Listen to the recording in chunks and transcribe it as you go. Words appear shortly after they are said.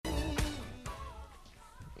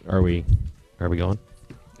Are we going?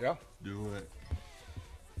 Yeah. Do it.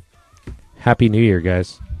 Happy New Year,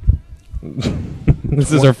 guys.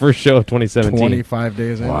 This is our first show of 2017. 25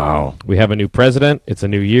 days in. Wow. We have a new president. It's a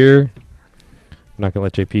new year. I'm not going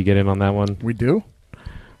to let JP get in on that one. We do?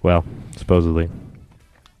 Well, supposedly.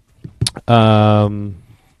 How's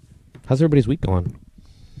everybody's week going?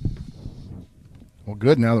 Well,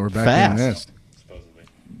 good now that we're back doing this. Supposedly.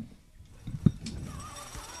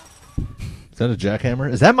 Is that a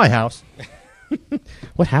jackhammer? Is that my house?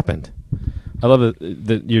 What happened? I love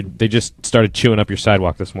that they just started chewing up your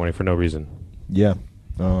sidewalk this morning for no reason. Yeah.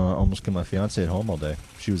 Almost kept my fiancee at home all day.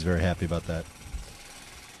 She was very happy about that.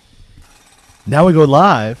 Now we go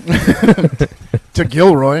live. To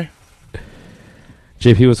Gilroy.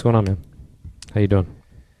 JP, what's going on, man? How you doing?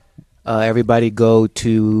 Everybody go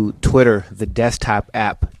to Twitter, the desktop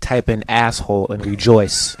app, type in asshole and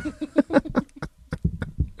rejoice.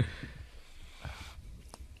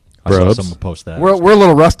 I saw Probes. someone post that. We're a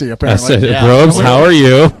little rusty, I apparently. said, Yeah. Probes, how are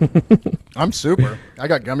you? I'm super. I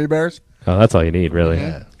got gummy bears. Oh, that's all you need, really,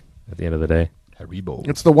 Yeah. at the end of the day. Haribo.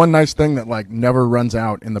 It's the one nice thing that never runs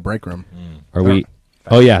out in the break room. Are we?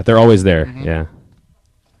 Oh, yeah, they're always there. Yeah.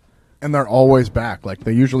 And they're always back.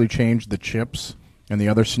 They usually change the chips and the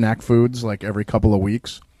other snack foods every couple of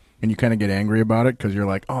weeks. And you kind of get angry about it because you're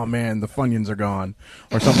like, oh, man, the Funyuns are gone.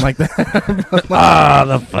 Or something like that.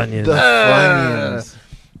 The Funyuns. The Funyuns.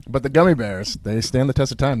 But the gummy bears, they stand the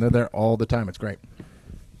test of time. They're there all the time. It's great.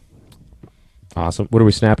 Awesome. What are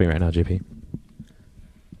we snapping right now, JP?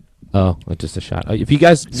 Oh, just a shot. If you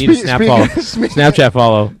guys need a Snapchat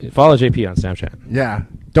follow JP on Snapchat. Yeah.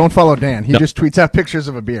 Don't follow Dan. He just tweets out pictures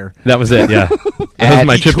of a beer. That was it, yeah. That was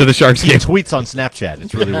my trip to the Sharks He game. tweets on Snapchat.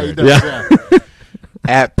 It's really weird. Yeah.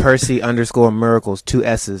 At Percy_miracles, 2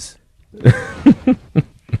 S's.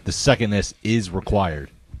 The second S is required.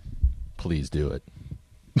 Please do it.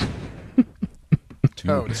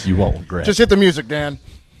 Toads. You won't regret. Just hit the music, Dan.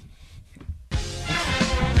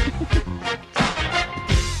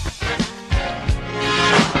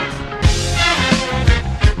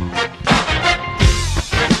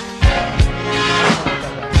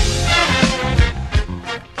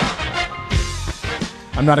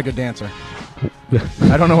 I'm not a good dancer.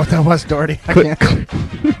 I don't know what that was, Doherty. I can't.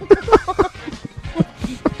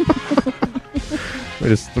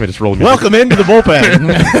 Let me just roll. Welcome into the bullpen.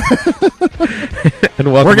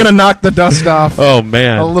 And welcome. We're gonna knock the dust off. Oh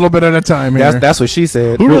man, a little bit at a time here. That's what she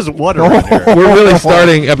said. Who does what around here? We're really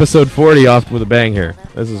starting episode 40 off with a bang here.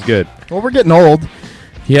 This is good. Well, we're getting old.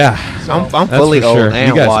 Yeah, I'm that's fully for old sure. and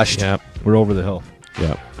You guys- washed. Yep. We're over the hill.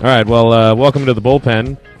 Yep. All right. Well, welcome to the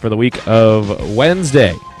bullpen for the week of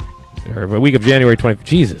Wednesday, or the week of January 20.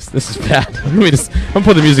 Jesus, this is bad. Let me just. I'm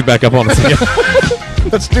putting the music back up on this again.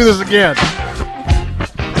 Let's do this again.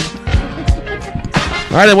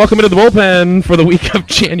 All right, and welcome into the bullpen for the week of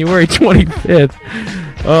January 25th.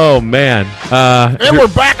 Oh man. And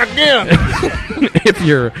we're back again. If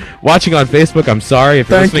you're watching on Facebook, I'm sorry. If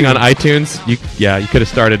you're Thank listening you. on iTunes, you could have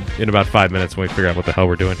started in about 5 minutes when we figure out what the hell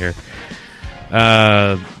we're doing here.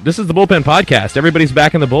 This is the Bullpen Podcast. Everybody's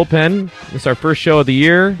back in the bullpen. This is our first show of the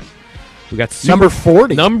year. We got Number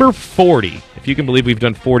 40. Number 40. If you can believe we've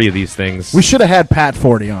done 40 of these things. We should have had Pat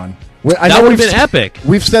 40 on. I That know would have we've been epic.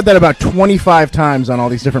 We've said that about 25 times on all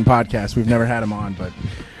these different podcasts. We've never had him on, but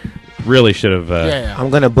Really should have. I'm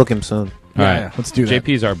going to book him soon. All right. yeah, let's do that.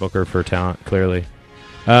 JP's our booker for talent, clearly.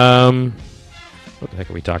 What the heck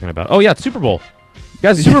are we talking about? Oh, yeah, it's Super Bowl.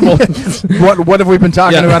 Guys, Super Bowl. What have we been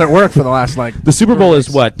talking Yeah. about at work for the last The Super Bowl is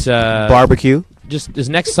what? Barbecue. Just is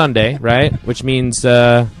next Sunday, right? Which means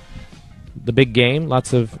the big game.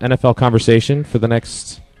 Lots of NFL conversation for the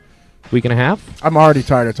next week and a half. I'm already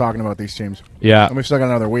tired of talking about these teams. Yeah, And we've still got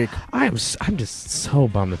another week. I'm just so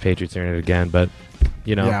bummed the Patriots are in it again, but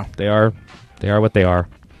Yeah. they are what they are.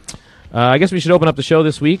 I guess we should open up the show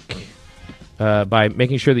this week by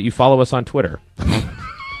making sure that you follow us on Twitter.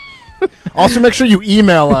 Also, make sure you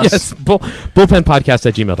email us. Yes,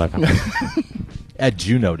 bullpenpodcast@gmail.com. At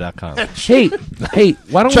Juno.com. hey,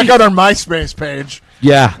 why don't Check we? out our MySpace page.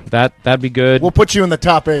 Yeah, that'd be good. We'll put you in the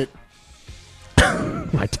top 8.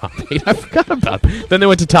 My top 8, I forgot about that. Then they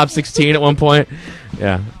went to top 16 at one point.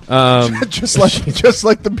 Yeah, just like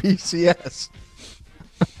the BCS.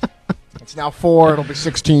 It's now 4. It'll be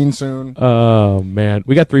 16 soon. oh man,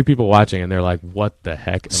 we got 3 people watching, and they're like, "What the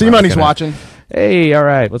heck?" am I C-Money's looking at?" watching. Hey, all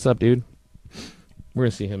right, what's up, dude? We're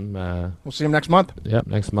gonna see him. We'll see him next month. Yep,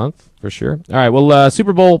 next month for sure. All right, well,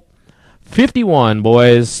 Super Bowl 51,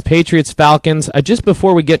 boys. Patriots, Falcons. Just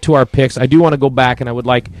before we get to our picks, I do want to go back, and I would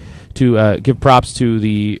like to give props to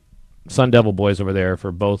the Sun Devil boys over there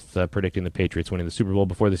for both predicting the Patriots winning the Super Bowl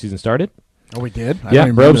before the season started. Oh, we did? I Yeah, don't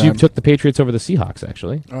even Robes, remember you that. took the Patriots over the Seahawks,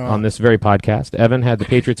 actually, on this very podcast. Evan had the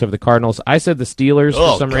Patriots over the Cardinals. I said the Steelers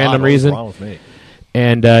for some random reason. What's wrong with me?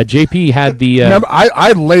 And JP had the... Remember,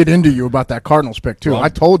 I laid into you about that Cardinals pick, too. I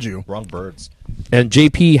told you. Wrong birds. and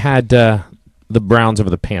JP had the Browns over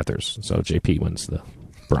the Panthers. So JP wins the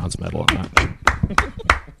bronze medal on that.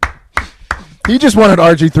 He just wanted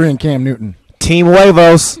RG3 and Cam Newton. Team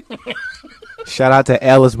Huevos. Shout out to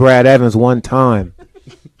Ellis Brad Evans one time.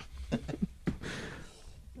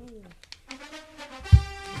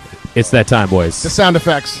 It's that time, boys. The sound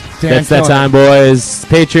effects. Dan It's that killing time, boys.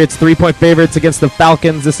 Patriots 3-point favorites against the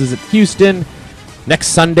Falcons. This is at Houston next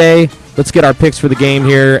Sunday. Let's get our picks for the game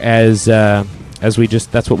here as we just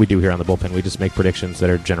that's what we do here on the bullpen. We just make predictions that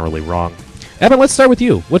are generally wrong. Evan, let's start with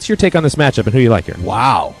you. What's your take on this matchup and who you like here?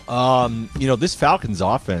 Wow. This Falcons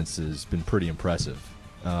offense has been pretty impressive.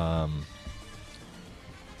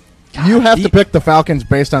 You have to pick the Falcons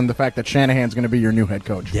based on the fact that Shanahan's going to be your new head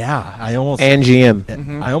coach. Yeah, I almost And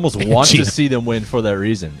GM. I almost want to GM. see them win for that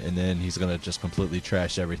reason, and then he's going to just completely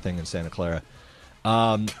trash everything in Santa Clara.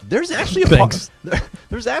 There's actually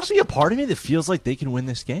there's actually a part of me that feels like they can win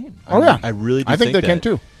this game. Oh, yeah. I really do I think they can,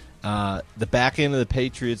 too. The back end of the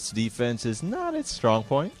Patriots defense is not its strong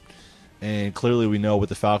point, and clearly we know what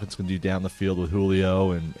the Falcons can do down the field with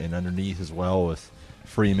Julio and underneath as well with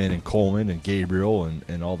Freeman and Coleman and Gabriel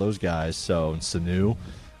and all those guys. So, and Sanu.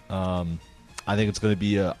 I think it's going to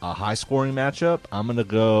be a high-scoring matchup. I'm going to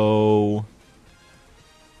go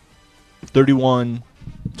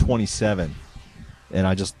 31-27, and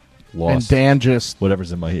I just And lost Dan just...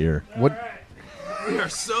 whatever's in my ear. What? We are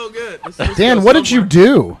so good. Dan, what did you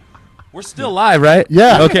do? We're still live, right?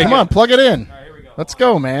 Yeah. Okay, Come good. on, plug it in. All right, here we go. Let's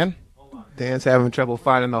go, man. Dan's having trouble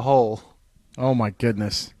finding the hole. Oh, my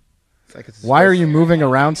goodness. It's like it's Why are you moving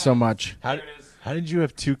around so much? How did you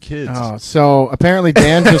have two kids? Oh, so apparently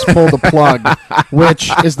Dan just pulled a plug, which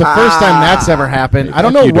is the first time that's ever happened. I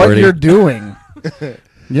don't know you, what Doherty. you're doing.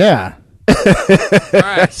 Yeah. All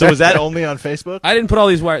right. So is that only on Facebook? I didn't put all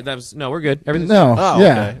these wires. No, we're good. Everything's No. Oh,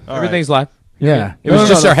 yeah. okay. All right. everything's live. Yeah. It was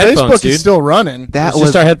just our the headphones, Facebook dude. is still running. That It's was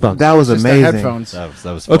just our headphones. That was Just the amazing. headphones. That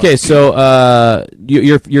was fun. Okay, so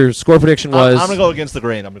your score prediction was I'm going to go against the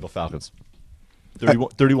grain. I'm going to go Falcons.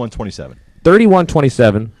 31-27.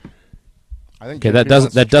 31-27. I think Okay, JP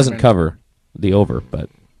wants that to doesn't chime in. cover the over, but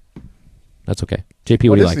that's okay. JP,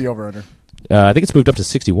 what What do you is like? the over-under? I think it's moved up to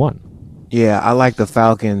 61. Yeah, I like the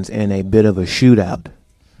Falcons in a bit of a shootout.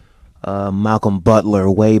 Malcolm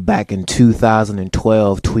Butler, way back in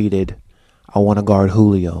 2012, tweeted, "I want to guard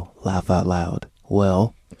Julio." Laugh out loud.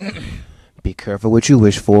 Well, be careful what you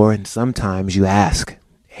wish for, and sometimes you ask,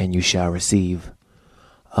 and you shall receive.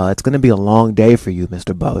 It's going to be a long day for you,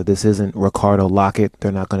 Mr. Butler. This isn't Ricardo Lockett.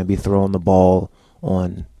 They're not going to be throwing the ball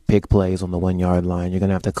on big plays on the 1 yard line. You're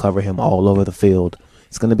going to have to cover him all over the field.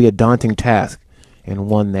 It's going to be a daunting task and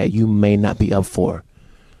one that you may not be up for.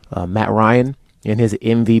 Matt Ryan in his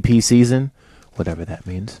MVP season, whatever that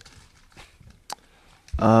means.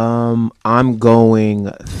 I'm going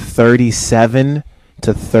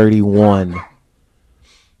 37-31.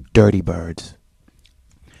 Dirty Birds.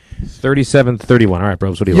 37-31. All right,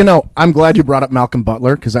 bros. What do you You like? know, I'm glad you brought up Malcolm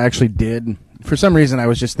Butler because I actually did. For some reason, I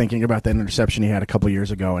was just thinking about that interception he had a couple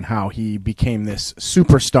years ago and how he became this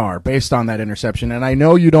superstar based on that interception. And I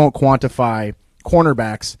know you don't quantify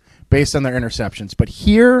cornerbacks based on their interceptions, but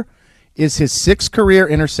here is his 6 career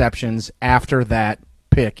interceptions after that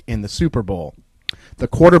pick in the Super Bowl. The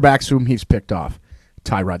quarterbacks whom he's picked off: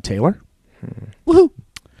 Tyrod Taylor, woohoo,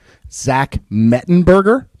 Zach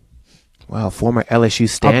Mettenberger, Wow, former LSU a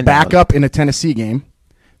standout. backup in a Tennessee game.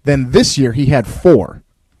 Then this year he had 4.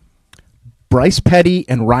 Bryce Petty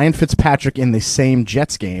and Ryan Fitzpatrick in the same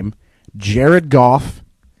Jets game, Jared Goff,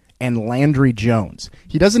 and Landry Jones.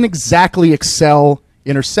 He doesn't exactly excel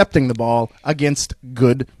intercepting the ball against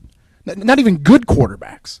good, not even good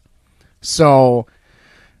quarterbacks. So,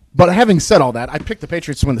 but having said all that, I picked the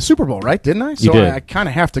Patriots to win the Super Bowl, right? Didn't I? So did. I kind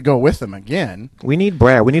of have to go with them again. We need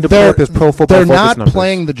Brad. We need to pull up his pro football They're focus not numbers.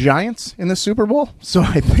 playing the Giants in the Super Bowl, so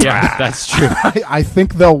I think Yeah, that's true. I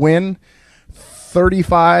think they'll win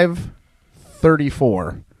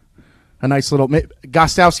 35-34. A nice little...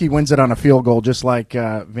 Gostowski wins it on a field goal just like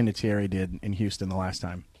Vinatieri did in Houston the last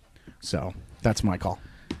time. So that's my call.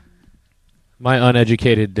 My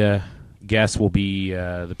uneducated guess will be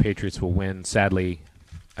the Patriots will win. Sadly,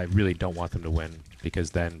 I really don't want them to win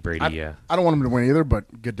because then Brady... I don't want him to win either,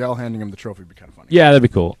 but Goodell handing him the trophy would be kind of funny. Yeah, that'd be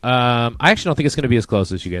cool. I actually don't think it's going to be as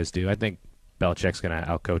close as you guys do. I think Belichick's going to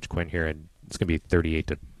outcoach Quinn here, and it's going to be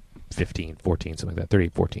 38-15, 14, something like that.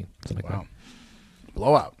 38-14, something like Wow.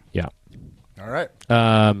 Blowout. that. Yeah. All right.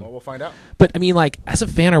 Um, Well, we'll find out. But, I mean, like, as a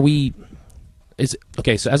fan, are we is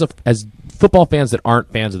okay. So as football fans that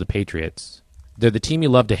aren't fans of the Patriots, they're the team you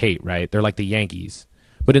love to hate, right? They're like the Yankees.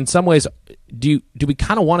 But in some ways, do we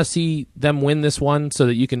kind of want to see them win this one so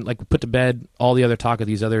that you can like put to bed all the other talk of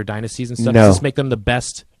these other dynasties and stuff? No. Does this make them the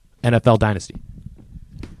best NFL dynasty?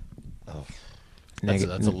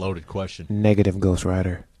 That's a loaded question. Negative Ghost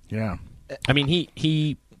Rider. Yeah. I mean,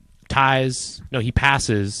 he passes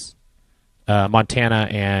Montana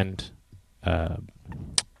and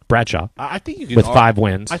Bradshaw I think you can with 5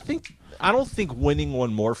 wins. I don't think winning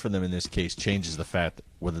one more for them in this case changes the fact that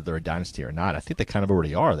whether they're a dynasty or not. I think they kind of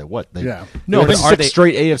already are. Yeah. No, but are they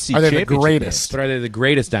straight AFC? Are they the championship greatest? games. But are they the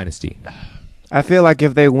greatest dynasty? I feel like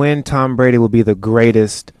if they win, Tom Brady will be the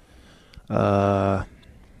greatest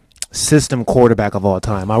system quarterback of all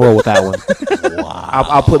time. I roll with that one. Wow.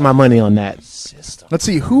 I'll put my money on that. System. Let's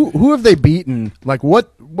see who have they beaten? Like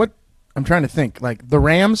what? I'm trying to think. Like the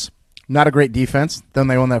Rams, not a great defense. Then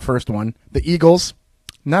they won that first one. The Eagles,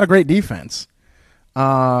 not a great defense.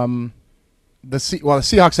 The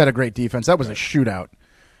Seahawks had a great defense. That was a shootout.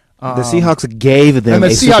 The Seahawks gave them And the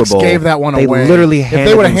a Super Seahawks Bowl. gave that one they away. literally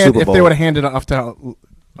handed them Super If Bowl. they would have handed it off to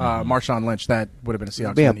Marshawn Lynch, that would have been a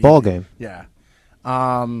Seahawks. Be a win ball easy. game. Yeah.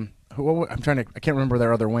 I can't remember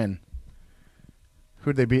their other win.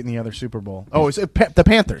 Who'd they beat in the other Super Bowl? Oh, it was the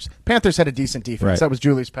Panthers. Panthers had a decent defense. Right. That was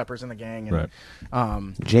Julius Peppers and the gang. And,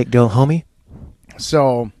 Right. Jake Dill, homie.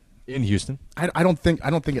 So In Houston. I don't think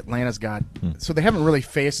Atlanta's got. So they haven't really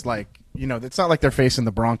faced it's not like they're facing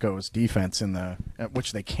the Broncos defense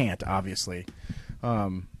which they can't obviously.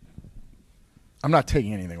 I'm not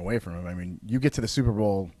taking anything away from him. I mean, you get to the Super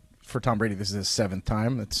Bowl for Tom Brady. This is his 7th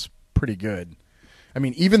time. That's pretty good. I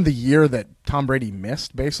mean, even the year that Tom Brady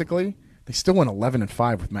missed, basically, they still went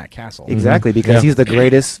 11-5 with Matt Castle. Exactly, because Yeah. he's the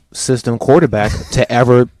greatest system quarterback to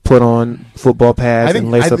ever put on football pads and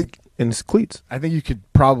lace up in his cleats. I think you could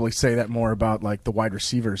probably say that more about like the wide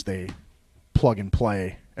receivers they plug and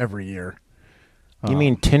play every year. You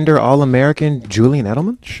mean Tinder All-American Julian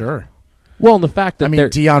Edelman? Sure. Well, and the fact that they're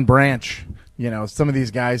Deion Branch, some of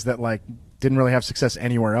these guys that didn't really have success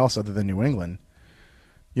anywhere else other than New England.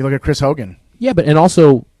 You look at Chris Hogan. yeah, but and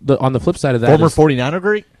also on the flip side of that, Former is 49er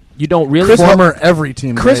great? you don't really Former every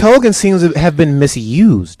team. Chris great. Hogan seems to have been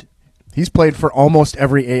misused. He's played for almost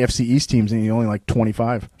every AFC East teams, and he's only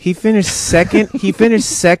 25. He finished second. He finished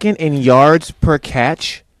second in yards per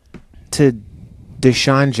catch to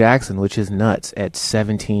Deshaun Jackson, which is nuts, at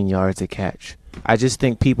 17 yards a catch. I just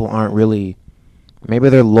think people aren't really. Maybe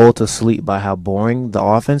they're lulled to sleep by how boring the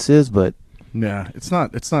offense is, but Yeah, it's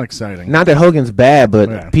not exciting. not that Hogan's bad, but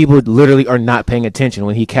Yeah. people literally are not paying attention.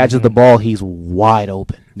 When he catches the ball, he's wide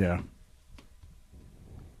open. Yeah.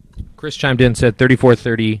 Chris chimed in and said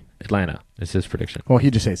 34-30 Atlanta is his prediction. Well,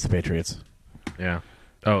 he just hates the Patriots. Yeah.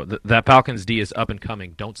 Oh, that Falcons D is up and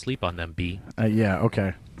coming. Don't sleep on them, B. Yeah.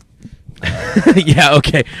 Okay. Yeah,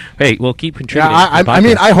 okay. Hey, we'll keep Yeah. contributing. I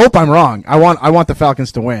mean, I hope I'm wrong. I want the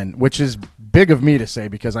Falcons to win, which is big of me to say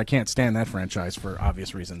because I can't stand that franchise for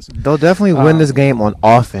obvious reasons. They'll definitely win this game on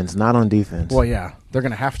offense, not on defense. Well, yeah, they're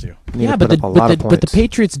going to have to. Need yeah, to but put up a lot of but the points.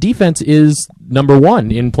 Patriots defense is number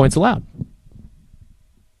 1 in points allowed.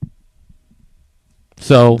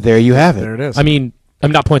 So There you have There it. it is. I mean,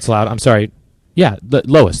 I'm not points allowed. I'm sorry. Yeah, the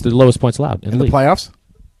lowest points allowed in in the the league. playoffs?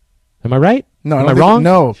 Am I right? No, Am I I don't think- wrong?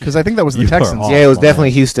 No, because I think that was the You are Texans. off. Yeah, it was man.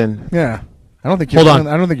 definitely Houston. Yeah, I don't think. You're, Hold on.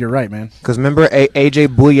 I don't think you're right, man. Because remember, A.J.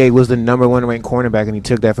 Bouye was the number 1 ranked cornerback, and he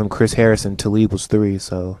took that from Chris Harrison. Talib was 3,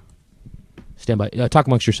 so. Stand by. Talk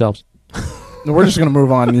amongst yourselves. No, we're just going to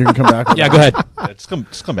move on, and you can come back. with Yeah, that. go ahead. Yeah,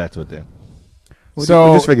 just come back to it, Dan. We'll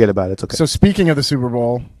So just forget about it. It's okay. So speaking of the Super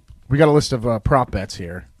Bowl, we got a list of prop bets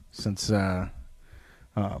here. Since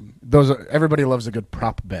everybody loves a good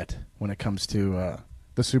prop bet when it comes to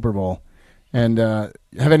the Super Bowl, and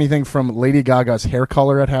have anything from Lady Gaga's hair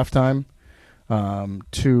color at halftime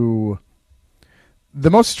to the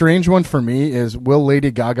most strange one for me is, will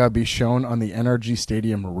Lady Gaga be shown on the NRG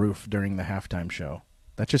Stadium roof during the halftime show?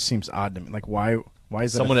 That just seems odd to me. Like, why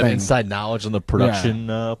is that Someone a have thing? inside knowledge on the production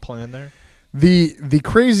plan there? The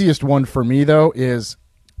craziest one for me, though, is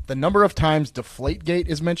the number of times Deflategate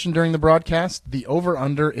is mentioned during the broadcast. The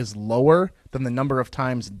over-under is lower than the number of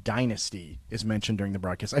times Dynasty is mentioned during the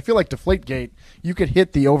broadcast. I feel like Deflategate, you could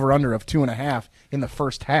hit the over-under of 2.5 in the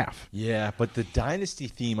first half. Yeah, but the dynasty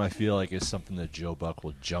theme I feel like is something that Joe Buck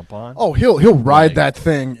will jump on. Oh, he'll ride Like- that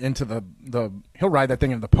thing into he'll ride that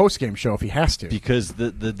thing into the post-game show if he has to. Because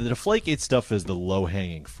the Deflategate stuff is the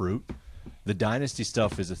low-hanging fruit. The dynasty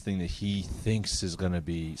stuff is a thing that he thinks is going to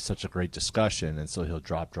be such a great discussion, and so he'll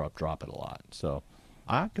drop it a lot. So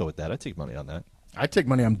I go with that. I take money on that. I take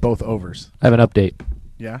money on both overs. I have an update.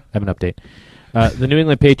 Yeah. I have an update. The New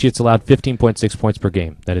England Patriots allowed 15.6 points per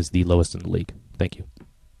game. That is the lowest in the league. Thank you.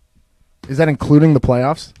 Is that including the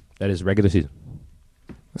playoffs? That is regular season.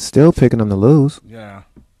 Still picking them to lose. Yeah.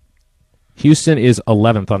 Houston is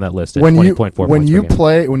 11th on that list at When 20.4 you points per game.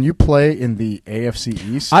 when you play in the AFC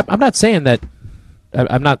East, I'm not saying that.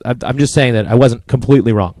 I'm not. I'm just saying that I wasn't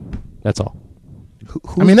completely wrong. That's all.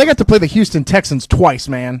 I mean, they got to play the Houston Texans twice,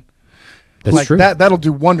 man. That's like true. That'll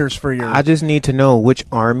do wonders for your. I just need to know which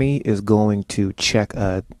army is going to check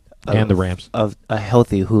And the Rams. of a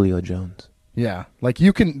healthy Julio Jones. Yeah, like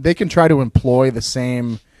they can try to employ the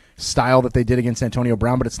same style that they did against Antonio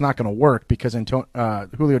Brown, but it's not going to work because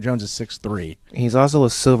Julio Jones is 6'3". He's also a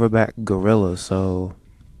silverback gorilla, so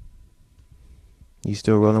you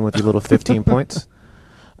still rolling with your little 15 points?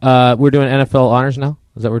 We're doing NFL honors now.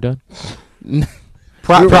 Is that what we're doing?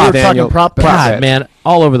 Prop, Daniel. talking prop bets. God, man,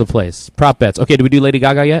 all over the place. Prop bets. Okay, did we do Lady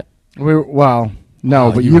Gaga yet? No,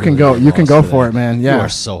 Oh, but you you can really go. You can lost go today. for it, man. Yeah, You are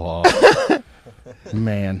so off.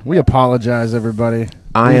 man. We apologize, everybody.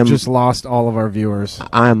 I We've am- just lost all of our viewers.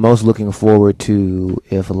 I am most looking forward to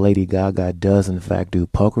if Lady Gaga does in fact do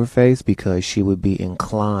Poker Face, because she would be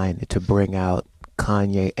inclined to bring out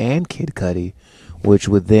Kanye and Kid Cudi, which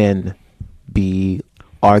would then be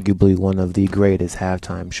arguably one of the greatest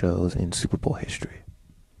halftime shows in Super Bowl history.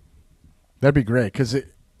 That'd be great because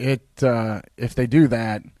if they do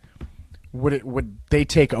that, would they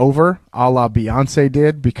take over a la Beyonce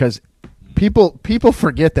did? Because people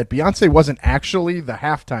forget that Beyonce wasn't actually the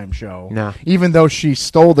halftime show. No. Even though she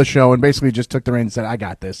stole the show and basically just took the reins and said, "I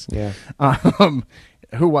got this." Yeah.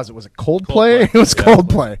 Who was it? Was it Coldplay? It was Yeah.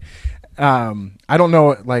 Coldplay. I don't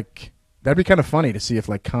know. Like that'd be kind of funny to see if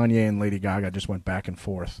like Kanye and Lady Gaga just went back and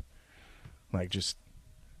forth, like just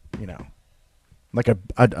like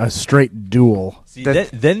a straight duel. See, That-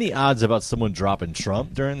 then the odds about someone dropping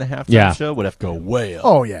Trump during the halftime Yeah. show would have to go way up.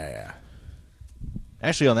 Oh yeah.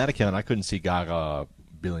 Actually, on that account, I couldn't see Gaga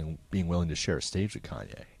being willing to share a stage with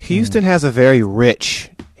Kanye. Houston has a very rich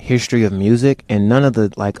history of music, and none of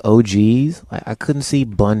the like OGs. Like I couldn't see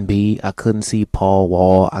Bun B, I couldn't see Paul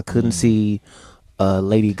Wall, I couldn't see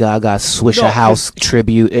Lady Gaga Swisher House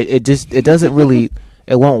tribute. It doesn't really.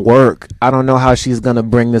 It won't work. I don't know how she's gonna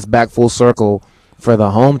bring this back full circle for the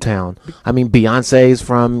hometown. I mean, Beyonce's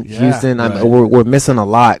from Houston. right. We're missing a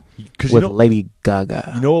lot 'Cause with Lady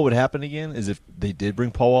Gaga. You know what would happen again is if they did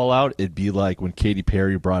bring Paul Wall out, it'd be like when Katy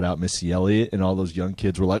Perry brought out Missy Elliott, and all those young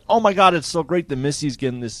kids were like, "Oh my God, it's so great that Missy's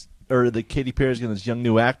getting this, or that Katy Perry's getting this young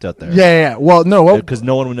new act out there." Yeah. Well, no. Because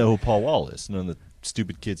no one would know who Paul Wall is. None of the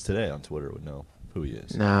stupid kids today on Twitter would know who he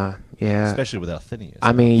is, Nah, yeah. especially without Phineas.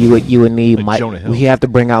 I mean, you would need Like Mike. Jonah Hill. We have to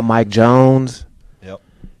bring out Mike Jones. Yep.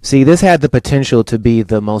 See, this had the potential to be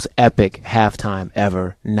the most epic halftime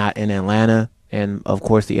ever, not in Atlanta. And, of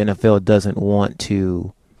course, the NFL doesn't want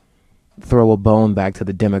to throw a bone back to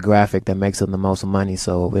the demographic that makes them the most money.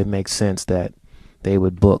 So it makes sense that they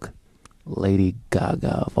would book Lady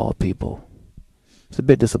Gaga, of all people. It's a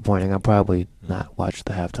bit disappointing. I'll probably not watch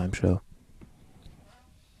the halftime show.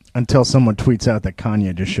 Until someone tweets out that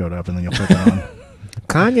Kanye just showed up, and then you'll put it on.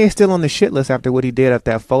 Kanye's still on the shit list after what he did at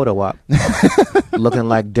that photo op. Looking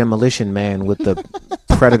like Demolition Man with the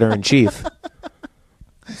Predator in Chief.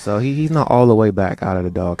 So he's not all the way back out of the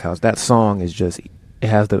doghouse. That song is just, it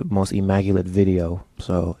has the most immaculate video.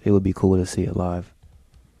 So it would be cool to see it live.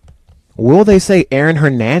 Will they say Aaron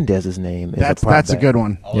Hernandez's name? That's a good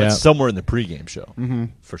one. Oh, Yeah. it's somewhere in the pregame show,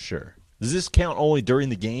 for sure. Does this count only during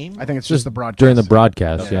the game? I think it's just the broadcast. During the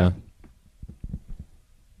broadcast, Okay. yeah.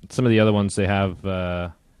 Some of the other ones they have,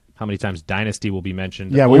 how many times Dynasty will be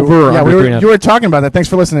mentioned. Yeah, Over or under 3.5. you were talking about that. Thanks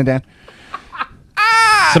for listening, Dan.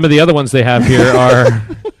 Some of the other ones they have here are.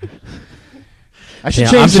 I should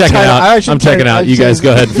Yeah, change I'm the checking title. out. I should I'm checking out. I You should- guys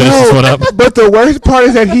go ahead and finish this one up. But the worst part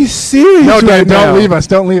is that he's serious. No, right now. don't leave us.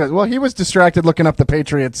 Don't leave us. Well, he was distracted looking up the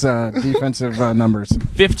Patriots' defensive numbers.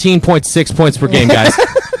 15.6 points per game, guys.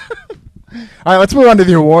 All right, let's move on to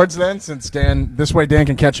the awards then, since Dan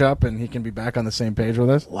can catch up and he can be back on the same page with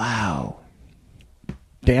us. Wow.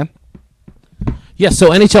 Dan? Yeah,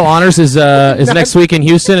 so NHL Honors is next week in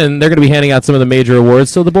Houston, and they're going to be handing out some of the major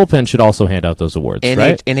awards. So the bullpen should also hand out those awards,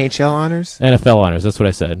 right? NHL honors? NFL Honors. That's what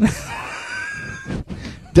I said.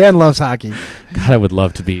 Dan loves hockey. God, I would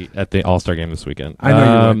love to be at the All-Star game this weekend. I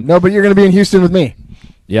know you would. No, but you're going to be in Houston with me.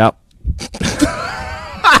 Yep.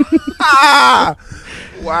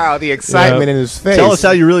 Wow, the excitement in his face. Tell us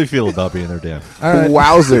how you really feel about being there, Dan. All right.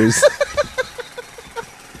 Wowzers.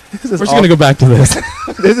 We're just going to go back to this.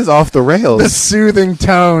 This is off the rails. The soothing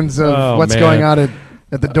tones of Oh, what's man. going on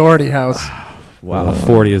at the Doherty house. Wow,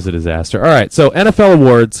 40 is a disaster. All right, so NFL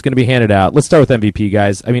awards going to be handed out. Let's start with MVP,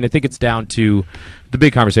 guys. I mean, I think it's down to the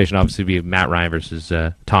big conversation. Obviously, be Matt Ryan versus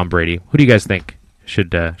Tom Brady. Who do you guys think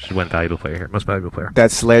should win valuable player here? Most valuable player.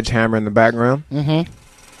 That sledgehammer in the background. Mm-hmm.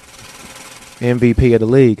 MVP of the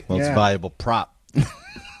league. Well, it's a valuable prop.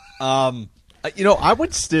 I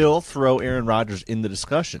would still throw Aaron Rodgers in the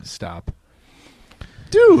discussion. Stop.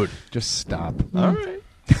 Dude. Just stop. All right.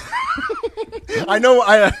 I know.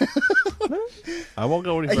 I won't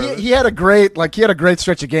go any further. He had a great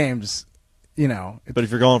stretch of games. But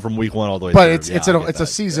if you're going from week 1 all the way but through, it's a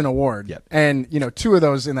season award. Yep. And 2 of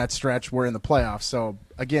those in that stretch were in the playoffs. So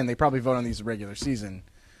again, they probably vote on these regular season.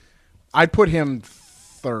 I'd put him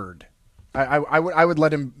third. I would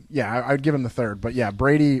let him. Yeah, I would give him the third. But yeah,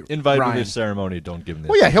 Brady. Invite him Ryan. to the ceremony. Don't give him.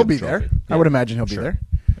 Well, yeah, he'll be trophy. there. Yeah. I would imagine he'll be Sure.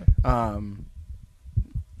 there.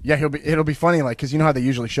 Yeah, he'll be. It'll be funny, like, because you know how they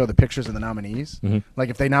usually show the pictures of the nominees. Mm-hmm. Like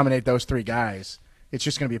if they nominate those 3 guys, it's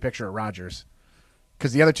just going to be a picture of Rodgers,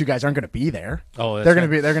 because the other 2 guys aren't going to be there. Oh, that's they're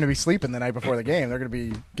going to be sleeping the night before the game. They're going to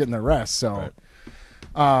be getting their rest. So,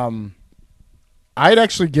 I'd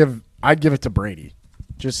give it to Brady.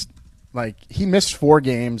 Just like he missed 4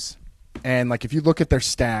 games, and like if you look at their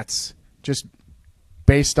stats, just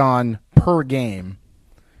based on per game.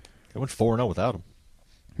 They went 4-0 without him.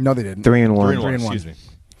 No, they didn't. 3-1. 3-1. 3-1. Excuse me.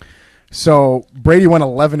 So Brady went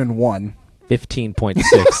 11-1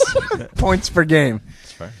 15.6. points per game.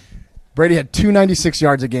 That's fair. Brady had 296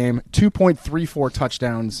 yards a game, 2.34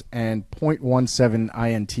 touchdowns, and 0.17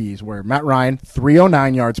 INTs, where Matt Ryan,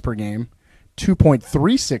 309 yards per game, 2.36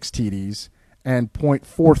 TDs, and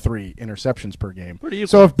 0.43 interceptions per game. Pretty equal.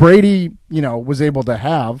 So if Brady, was able to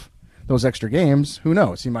have those extra games, who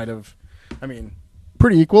knows? He might have,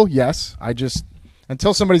 pretty equal, yes.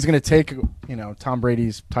 Until somebody's going to take, Tom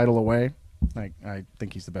Brady's title away, I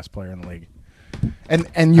think he's the best player in the league.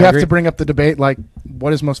 And you have to bring up the debate, like,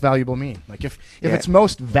 what does most valuable mean? Like, if it's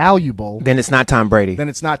most valuable, Then it's not Tom Brady. then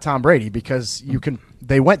it's not Tom Brady, because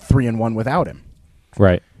they went 3-1 without him.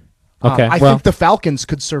 Right. Okay. I think the Falcons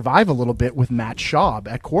could survive a little bit with Matt Schaub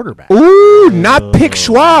at quarterback. Ooh, not pick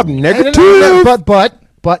Schwab. Negative.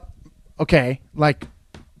 But okay, like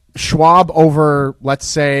Schwab over, let's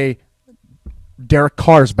say, Derek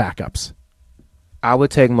Carr's backups. I would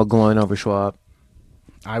take McGloin over Schwab.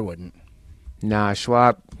 I wouldn't. Nah,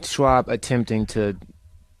 Schwab attempting to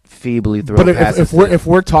feebly throw But passes. if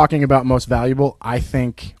we're talking about most valuable, I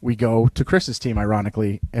think we go to Chris's team,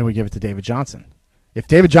 ironically, and we give it to David Johnson. If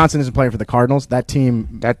David Johnson isn't playing for the Cardinals, that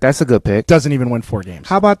team That's a good pick. doesn't even win 4 games.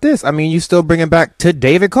 How about this? I mean, you still bring it back to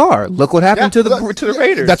David Carr. Look what happened to the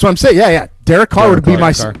Raiders. That's what I'm saying. Yeah. Derek Carr would be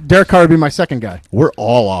my second guy. We're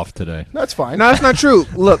all off today. That's fine. No, that's not true.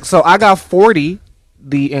 Look, so I got 40,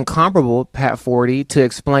 the incomparable Pat 40, to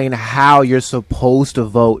explain how you're supposed to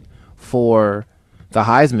vote for the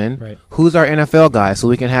Heisman. Right. Who's our NFL guy, so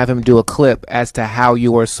we can have him do a clip as to how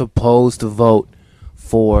you are supposed to vote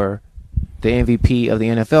for the MVP of the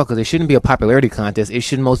NFL, because it shouldn't be a popularity contest. It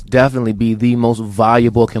should most definitely be the most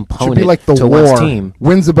valuable component Should be like the to one's war, team.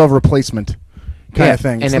 wins above replacement kind Yeah, of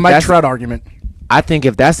thing. and It's if the Mike that's- Trout argument. I think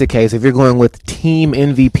if that's the case, if you're going with team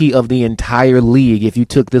MVP of the entire league, if you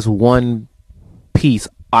took this one piece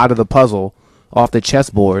out of the puzzle off the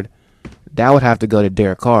chessboard, that would have to go to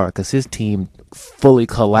Derek Carr, because his team fully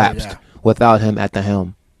collapsed without him at the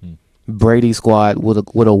helm. Brady's squad would have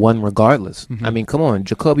won regardless. I mean, come on.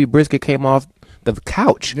 Jacoby Brisket came off the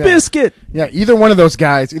couch. Yeah. Biscuit. Yeah, either one of those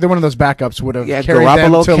guys, either one of those backups would have Yeah, carried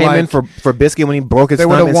them Garoppolo to came like, in for Biscuit when he broke his they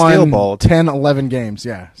would thumb have and still won balled. 10, 11 games.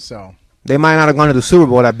 Yeah, so They might not have gone to the Super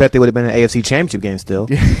Bowl. But I bet they would have been in an AFC Championship game still.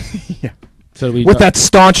 yeah. So we With that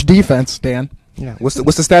staunch defense, Dan. Yeah. What's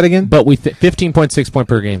the stat again? but we 15.6 point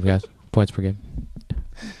per game, guys. Points per game.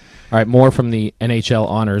 All right, more from the NHL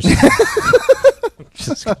honors.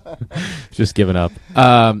 just giving up.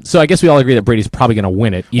 So I guess we all agree that Brady's probably going to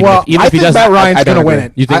win it. Even Well, if I he think doesn't. Matt Ryan's I don't going to win agree.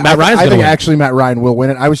 it. You think Matt Ryan's I gonna think win it? actually Matt Ryan will win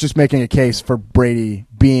it. I was just making a case for Brady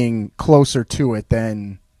being closer to it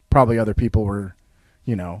than probably other people were.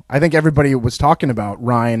 I think everybody was talking about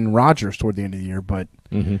Ryan Rodgers toward the end of the year, but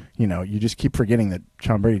you just keep forgetting that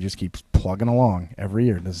Tom Brady just keeps plugging along every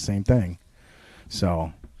year, does the same thing.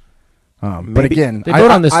 So, but again, They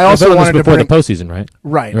vote on this. I also they vote on wanted this before to bring, the postseason, right?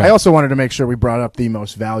 right. I also wanted to make sure we brought up the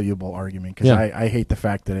most valuable argument, because Yeah. I hate the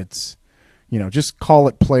fact that it's, just call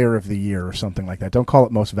it Player of the Year or something like that. Don't call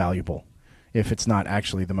it most valuable if it's not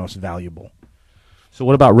actually the most valuable. So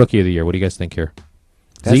what about Rookie of the Year? What do you guys think here?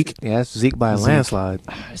 Zeke? Yeah, that's Zeke by a landslide.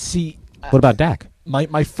 See, What about Dak?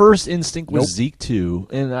 my first instinct was Nope. Zeke too,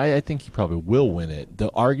 and I think he probably will win it.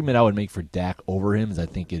 The argument I would make for Dak over him is I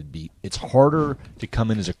think it's harder to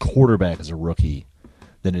come in as a quarterback as a rookie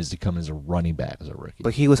than it is to come as a running back as a rookie.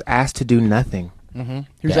 But he was asked to do nothing.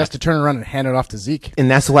 He was asked to turn around and hand it off to Zeke.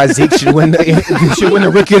 And that's why Zeke should win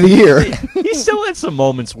the Rookie of the Year. He still had some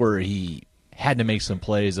moments where he had to make some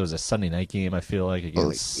plays. It was a Sunday night game, I feel like,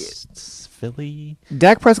 against Philly.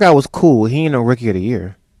 Dak Prescott was cool. He ain't no Rookie of the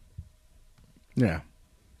Year. Yeah.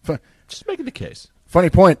 Just making the case. Funny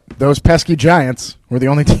point. Those pesky Giants were the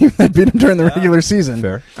only team that beat him during the regular season.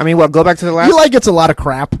 Fair. I mean, what? Go back to the last. Eli gets a lot of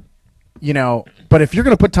crap, but if you're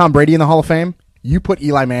going to put Tom Brady in the Hall of Fame, you put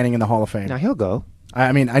Eli Manning in the Hall of Fame. Now he'll go.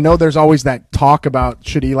 I mean, I know there's always that talk about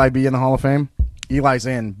should Eli be in the Hall of Fame. Eli's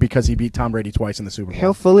in because he beat Tom Brady twice in the Super Bowl.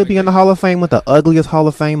 He'll fully be in the Hall of Fame with the ugliest Hall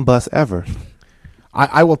of Fame bus ever.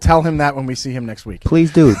 I will tell him that when we see him next week.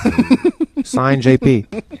 Please do. Sign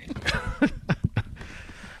JP.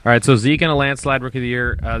 All right, so Zeke and a landslide Rookie of the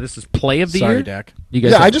Year. This is Play of the Sorry, Year. Dak. You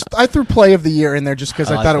guys I threw Play of the Year in there just because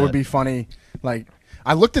I I like thought it that. would be funny. Like,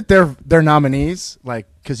 I looked at their nominees, like,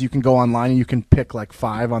 because you can go online and you can pick like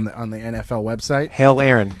 5 on the NFL website. Hell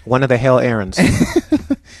Aaron. One of the Hell Aarons.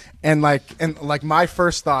 And my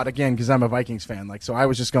first thought, again, because I'm a Vikings fan, like, so I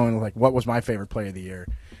was just going with, like, what was my favorite play of the year?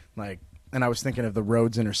 Like, and I was thinking of the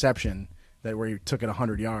Rhodes interception where he took it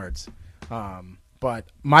 100 yards. But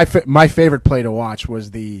my favorite play to watch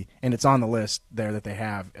was and it's on the list there that they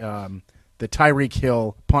have, the Tyreek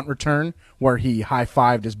Hill punt return where he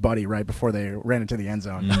high-fived his buddy right before they ran into the end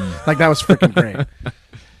zone. Like, that was freaking great.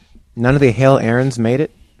 None of the Hell Aarons made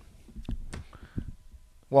it?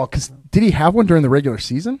 Well, because did he have one during the regular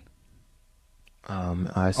season?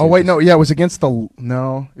 I see Oh, wait, no. Yeah, it was against the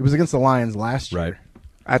Lions last year.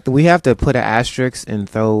 Right. We have to put an asterisk and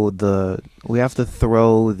throw the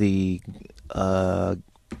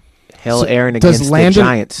Hell Aaron against the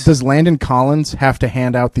Giants. Does Landon Collins have to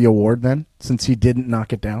hand out the award then, since he didn't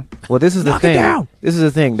knock it down? Well, this is the Knock it thing. down. This is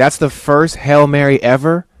the thing. That's the first Hail Mary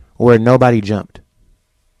ever where nobody jumped.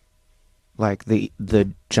 Like the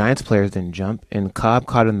Giants players didn't jump, and Cobb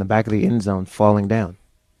caught it in the back of the end zone, falling down.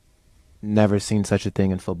 Never seen such a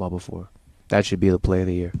thing in football before. That should be the play of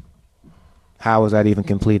the year. How was that even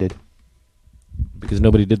completed? Because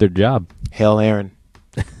nobody did their job. Hail Aaron.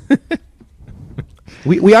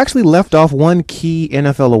 We actually left off one key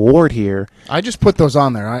NFL award here. I just put those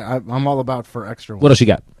on there. I'm all about for extra ones. What else you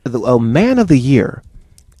got? A Man of the Year.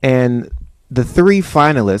 And the 3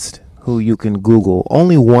 finalists who you can Google,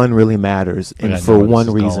 only one really matters, and for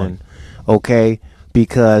one reason. Okay?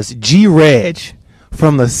 Because G-Reg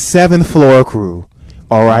from the 7th Floor Crew,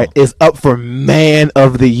 all right, is up for Man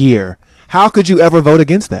of the Year. How could you ever vote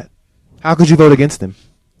against that? How could you vote against him?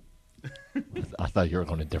 I thought you were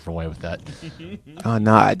going a different way with that.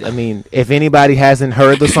 No, I mean, if anybody hasn't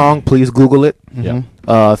heard the song, please Google it. Yeah.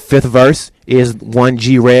 5th verse is one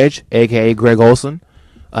G-Reg, a.k.a. Greg Olson.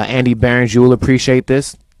 Andy Behrens, you will appreciate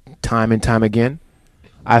this time and time again.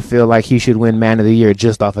 I feel like he should win Man of the Year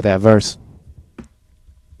just off of that verse.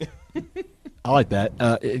 I like that.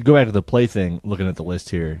 Go back to the play thing, looking at the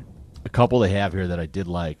list here. A couple they have here that I did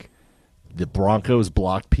like. The Broncos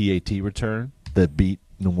blocked PAT return that beat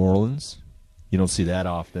New Orleans. You don't see that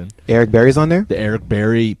often. Eric Berry's on there? The Eric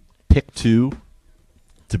Berry pick 2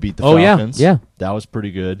 to beat the Oh, yeah. Falcons. Yeah. That was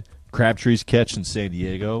pretty good. Crabtree's catch in San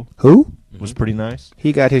Diego Who? was pretty nice.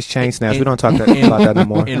 He got his chain snatched. We don't talk about that no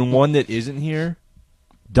more. And one that isn't here,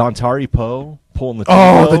 Dontari Poe pulling the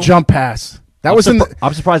the jump pass. That was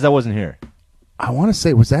I'm surprised that wasn't here. I want to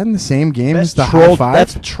say, was that in the same game as the troll, high five?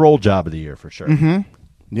 That's troll job of the year for sure. Mm-hmm.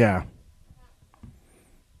 Yeah.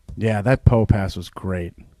 Yeah, that Poe pass was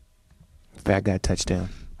great. Fat guy touchdown.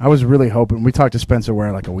 I was really hoping. We talked to Spencer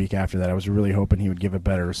Ware like a week after that. I was really hoping he would give a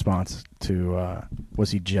better response to. Was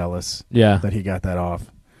he jealous? Yeah. That he got that off.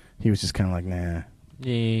 He was just kind of like, nah.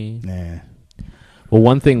 Well,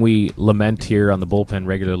 one thing we lament here on the bullpen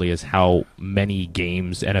regularly is how many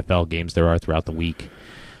games, NFL games, there are throughout the week.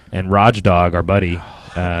 And Raj Dog, our buddy,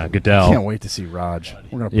 Goodell. Can't wait to see Raj.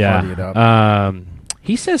 We're gonna party it up.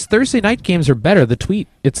 He says Thursday night games are better. The tweet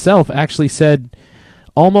itself actually said,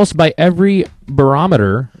 almost by every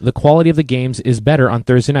barometer, the quality of the games is better on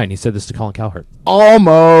Thursday night. And he said this to Colin Cowherd.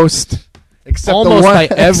 Almost. Except Almost the one, by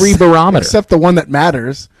every barometer. Except the one that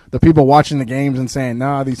matters. The people watching the games and saying,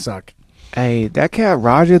 nah, these suck. Hey, that cat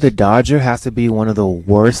Roger the Dodger has to be one of the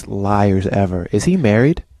worst liars ever. Is he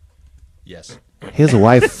married? Yes. His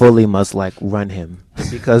wife fully must run him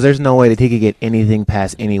because there's no way that he could get anything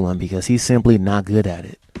past anyone because he's simply not good at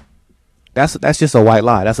it. That's just a white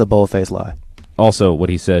lie. That's a bold-faced lie. Also, what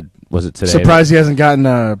he said, was it today? Surprised he hasn't gotten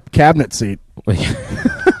a cabinet seat.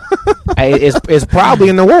 Hey, it's probably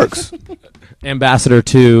in the works. Ambassador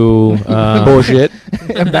to Bullshit.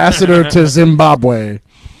 Ambassador to Zimbabwe.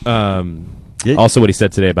 Also, what he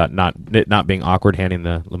said today about it not being awkward handing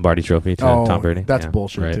the Lombardi Trophy to Tom Brady. That's Yeah,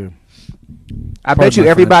 bullshit right. too. I bet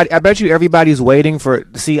you everybody's waiting for.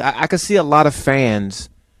 See, I could see a lot of fans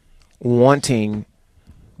wanting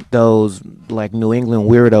those like New England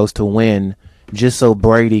weirdos to win, just so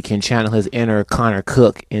Brady can channel his inner Connor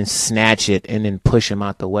Cook and snatch it and then push him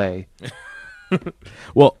out the way.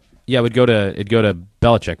 Well, yeah, it'd go to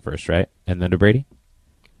Belichick first, right, and then to Brady.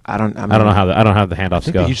 I don't know how the handoffs I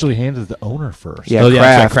think go. they usually hand it to the owner first. Yeah, Oh yeah,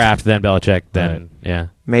 Kraft. so Kraft, then Belichick, then yeah.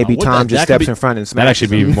 Maybe Would Tom that just could steps be- in front and That'd smashes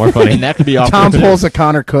actually be him. more funny. And that could be awkward. Tom too. pulls a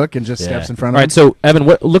Connor Cook and just Yeah. steps in front All of him. right, so Evan,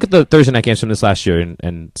 look at the Thursday night games from this last year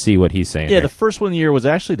and see what he's saying. Yeah, here. the first one of the year was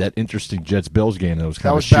actually that interesting Jets-Bills game that was that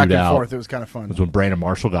kind was of a back and shootout. forth. It was kind of fun. It was when Brandon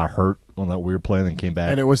Marshall got hurt on that weird play and then came back.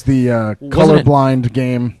 And it was the Wasn't it- colorblind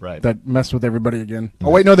game Right. that messed with everybody again. Oh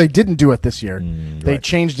wait, no, they didn't do it this year. They right.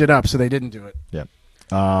 changed it up, so they didn't do it. Yeah.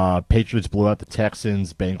 Patriots blew out the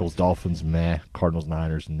Texans. Bengals, Dolphins, meh. Cardinals,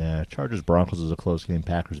 Niners, nah. Chargers, Broncos was a close game.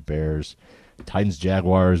 Packers, Bears. Titans,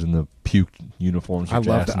 Jaguars in the puke uniforms for I love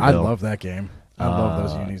that. Jacksonville. I love that game. I love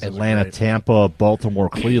those unis. Those are Atlanta, great. Tampa, Baltimore,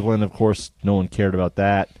 Cleveland. Of course, no one cared about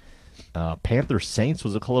that. Panthers, Saints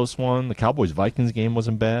was a close one. The Cowboys, Vikings game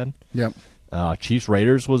wasn't bad. Yep. Chiefs,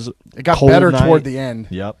 Raiders was It got cold better night. toward the end,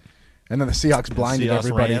 Yep. and then the Seahawks blinded Seahawks,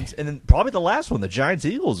 everybody. Rams. And then probably the last one, the Giants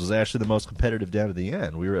Eagles, was actually the most competitive down to the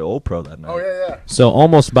end. We were at Old Pro that night. Oh yeah. So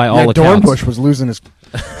almost by all Yeah, accounts, Dornbush was losing his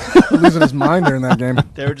losing his mind during that game.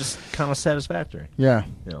 They were just kind of satisfactory. Yeah.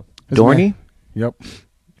 You know. Isn't Dorney? it? Yep.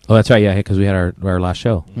 Oh, that's right. Yeah, because we had our last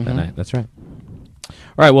show that night. That's right.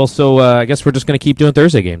 All right. Well, so I guess we're just going to keep doing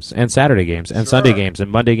Thursday games and Saturday games and Sunday games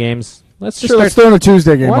and Monday games. Let's just Sure, let's start. throw in a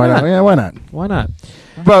Tuesday game. Why Why not? not? Yeah, why not? Why not?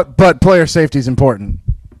 But player safety is important.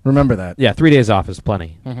 Remember that. Yeah, 3 days off is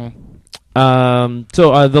plenty.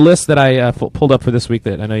 So the list that I pulled up for this week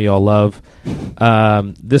that I know you all love,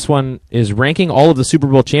 this one is ranking all of the Super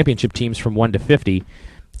Bowl championship teams from 1 to 50,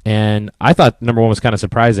 and I thought number 1 was kind of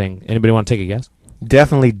surprising. Anybody want to take a guess?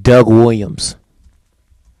 Definitely Doug Williams.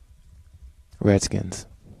 Redskins.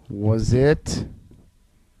 Was it?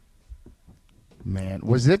 Man,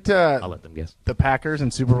 was it I'll let them guess. the Packers in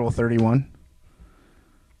Super Bowl 31?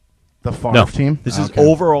 The Favre No. team? This is Okay.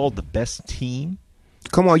 overall the best team.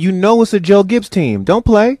 Come on, you know it's a Joe Gibbs team. Don't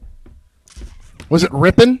play. Was it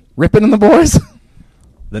Rippin? Rippin and the boys?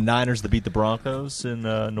 The Niners that beat the Broncos in New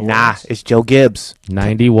Orleans. Nah, it's Joe Gibbs.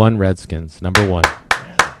 91 Redskins, number 1.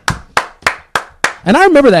 And I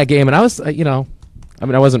remember that game, and I was, I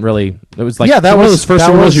wasn't really. It was like yeah, that one was of those first that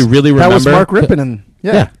Super Bowls was, you really remember. That was Mark Rippin and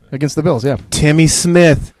Yeah. against the Bills. Yeah, Timmy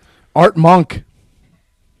Smith. Art Monk.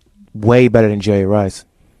 Way better than Jerry Rice.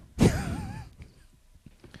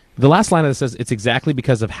 The last line of this says it's exactly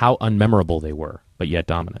because of how unmemorable they were, but yet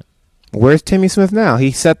dominant. Where's Timmy Smith now?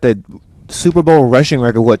 He set the Super Bowl rushing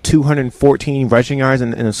record, 214 rushing yards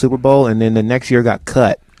in a Super Bowl, and then the next year got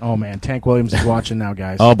cut. Oh man, Tank Williams is watching now,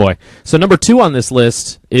 guys. Oh boy! So number 2 on this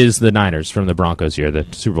list is the Niners from the Broncos year, the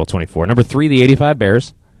Super Bowl 24. Number 3, the 85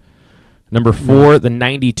 Bears. Number 4, the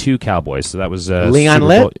 92 Cowboys. So that was Leon Super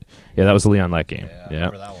Lett? Bowl- Yeah, that was the Leon Lett game. Yeah, I Yeah.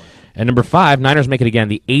 remember that one. And number 5, Niners make it again.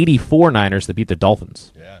 The 84 Niners that beat the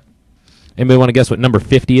Dolphins. Yeah. Anybody want to guess what number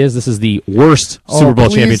 50 is? This is the worst Super Bowl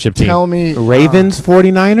please championship team. Tell me, Ravens,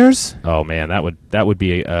 49ers? Oh man, that would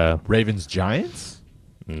be Ravens Giants?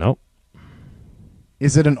 nope.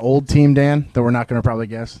 is it an old team, Dan? That we're not going to probably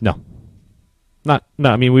guess. No. No,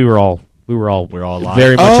 I mean we were all We're all alive.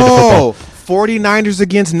 very much into football. 49ers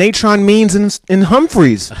against Natron Means and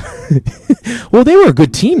Humphreys. Well, they were a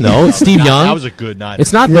good team though. Steve Young. That was a good night.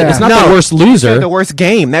 It's not Yeah. it's not No, the worst You loser. said the worst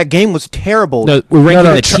game. That game was terrible. No, we're ranking No,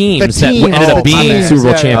 the the teams that teams. ended Oh, up being teams, Super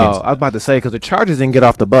Bowl yeah, yeah. champions. I was about to say, because the Chargers didn't get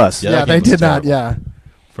off the bus. Yeah, Yeah, that they game was did not. terrible. Yeah.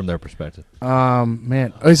 from their perspective.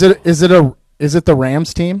 Man, is it the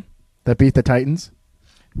Rams team that beat the Titans?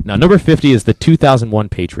 Now, number 50 is the 2001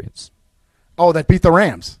 Patriots. Oh, that beat the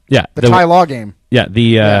Rams. Yeah, The Ty Law game. Yeah,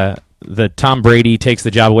 the Tom Brady takes the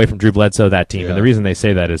job away from Drew Bledsoe, that team. Yeah. And the reason they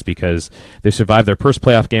say that is because they survived their first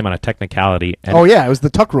playoff game on a technicality. And, Oh yeah, it was the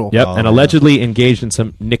Tuck rule. Yep, Oh, and yeah. allegedly engaged in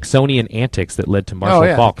some Nixonian antics that led to Marshall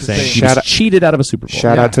yeah, Falk because saying they- he was Shout out- cheated out of a Super Bowl.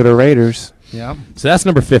 Shout out to the Raiders. Yeah. So that's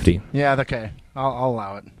number 50. Yeah. Okay. I'll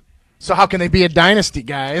allow it. So how can they be a dynasty,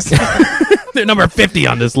 guys? They're number 50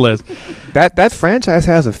 on this list. That franchise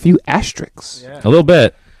has a few asterisks. A little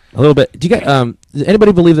bit. Do you guys, does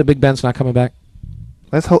anybody believe that Big Ben's not coming back?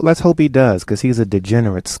 Let's hope he does, because he's a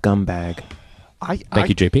degenerate scumbag. Thank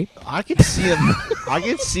you, JP. I can see him. I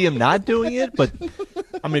can see him not doing it, but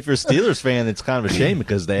I mean, if you're a Steelers fan, it's kind of a shame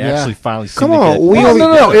because they actually finally seem Come to on, get we it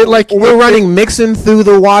together. we're running Mixon through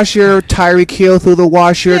the washer, Tyreek Hill through the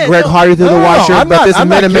washer, Greg Hardy through the washer, I'm but not- this I'm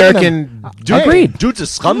not Mid-American. Agreed. Dude's a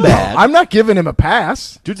scumbag. I'm not giving him a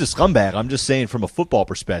pass. Dude's a scumbag. I'm just saying from a football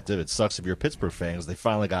perspective, it sucks if you're a Pittsburgh fan because they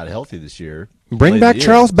finally got healthy this year. Bring Played back the year.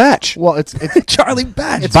 Charles Batch, Well, it's Charlie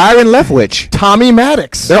Batch, Byron Leftwich. Tommy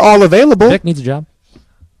Maddox. They're all available. Vic needs a job.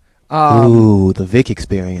 Ooh, the Vic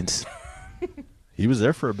experience. He was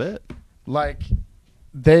there for a bit. Like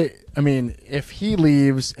I mean, if he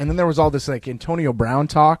leaves, and then there was all this like Antonio Brown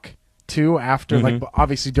talk too after, like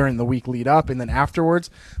obviously during the week lead up, and then afterwards,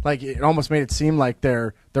 like it almost made it seem like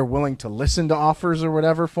they're willing to listen to offers or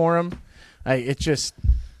whatever for him. It's just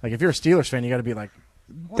like if you're a Steelers fan, you got to be like,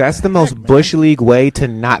 That's the most Bush League way to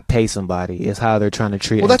not pay somebody is how they're trying to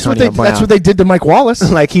treat well, that's Antonio what Brown. that's what they did to Mike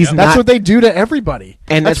Wallace. Like he's That's not what they do to everybody,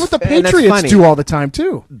 And that's that's- what the and that's Patriots funny. do all the time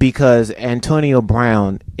too. because Antonio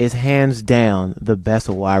Brown is hands down the best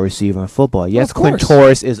wide receiver in football. Yes, Of course.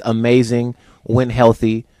 Quintorris is amazing when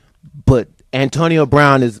healthy, but Antonio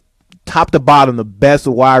Brown is top to bottom the best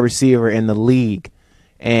wide receiver in the league.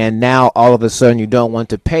 And now all of a sudden you don't want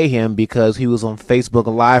to pay him because he was on Facebook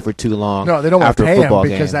Live for too long. No, they don't want after to a pay him football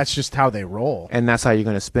because game. that's just how they roll. And that's how you're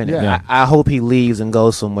going to spin it. Yeah. I hope he leaves and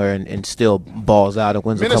goes somewhere and still balls out and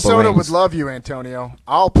wins a couple Minnesota rings. would love you, Antonio.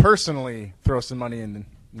 I'll personally throw some money in.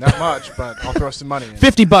 Not much, but I'll throw some money in.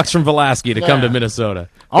 $50 from Velasquez to come Yeah. to Minnesota.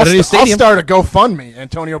 I'll, Got a new I'll stadium. start a GoFundMe,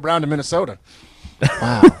 Antonio Brown to Minnesota.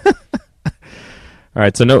 Wow. All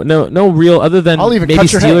right, so no real other than I'll even maybe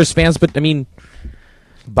cut your head. Steelers fans, but I mean,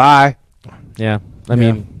 Bye. yeah, I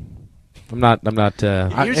mean, I'm not.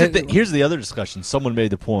 Here's the other discussion. Someone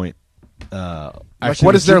made the point. Like,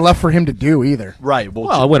 what is there left for him to do either? Right. Well,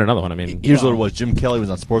 Well, I'll win another one. I mean, here's what it was. Jim Kelly was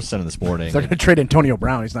on SportsCenter this morning. If they're going to trade Antonio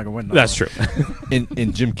Brown, he's not going to win. that's true.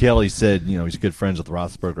 And Jim Kelly said, he's good friends with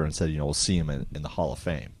Roethlisberger and said, we'll see him in the Hall of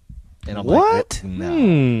Fame. And I'm What? like,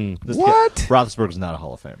 no. What? Roethlisberger's not a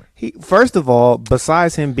Hall of Famer. He first of all,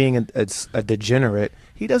 besides him being a degenerate,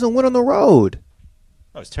 he doesn't win on the road.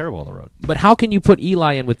 Oh, he's terrible on the road. But how can you put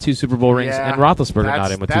Eli in with 2 Super Bowl rings and Roethlisberger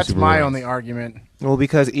not in with 2 That's Super Bowl my rings? only argument. Well,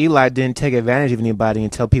 because Eli didn't take advantage of anybody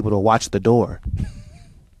and tell people to watch the door.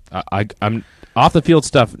 I'm off the field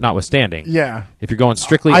stuff notwithstanding. Yeah. If you're going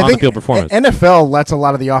strictly I on think the field performance, NFL lets a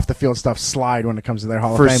lot of the off the field stuff slide when it comes to their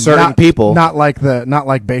Hall For of Fame. certain people. not like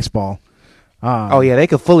baseball. Oh yeah, they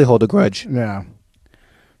could fully hold a grudge. Yeah.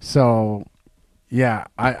 So, yeah,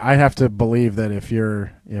 I have to believe that if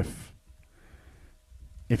you're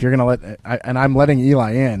gonna I'm letting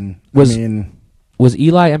Eli in. Was- I mean, was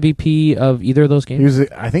Eli MVP of either of those games?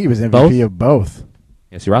 I think he was MVP Both? of both.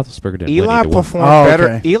 Yes, Roethlisberger did. Eli performed. performed better.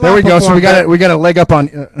 okay. Eli There we go. So we performed got a leg up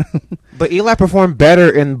on. But Eli performed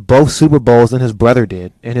better in both Super Bowls than his brother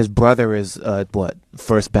did, and his brother is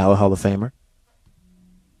first ballot Hall of Famer.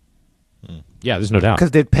 Yeah, there's no doubt.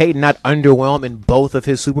 Because did Peyton not underwhelm in both of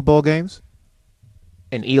his Super Bowl games?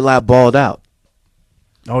 And Eli balled out.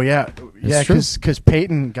 Oh yeah, yeah, true. because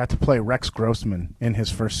Peyton got to play Rex Grossman in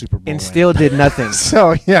his first Super Bowl And win. still did nothing.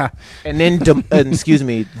 So yeah, And then,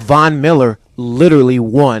 Von Miller literally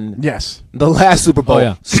won yes, the last Super Bowl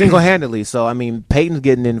yeah. single-handedly. So, I mean, Peyton's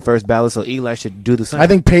getting in first ballot, so Eli should do the same. I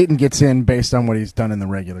think Peyton gets in based on what he's done in the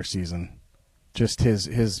regular season, just his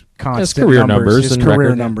constant career numbers his and career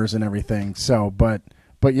record, yeah. numbers and everything. So, but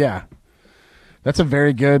yeah, that's a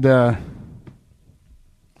very good.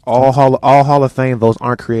 all Hall of Fame votes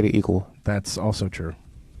aren't created equal. That's also true.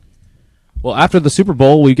 Well, after the Super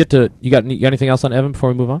Bowl, you got anything else on Evan before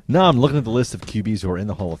we move on? No, I'm looking at the list of QBs who are in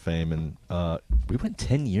the Hall of Fame, and we went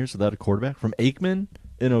 10 years without a quarterback. From Aikman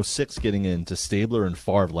in 06 getting in to Stabler and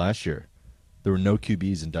Favre last year, there were no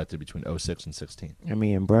QBs inducted between 06 and 16. I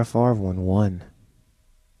mean, Brett Favre won one.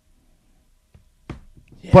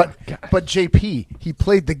 But JP, he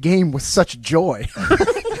played the game with such joy.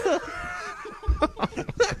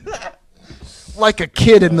 Like a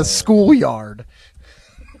kid in the schoolyard.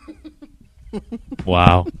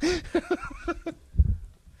 Wow.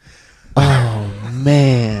 Oh,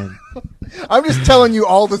 man. I'm just telling you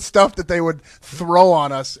all the stuff that they would throw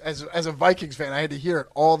on us as a Vikings fan. I had to hear it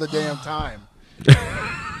all the damn time.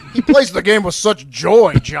 He plays the game with such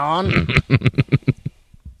joy, John. I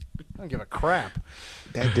don't give a crap.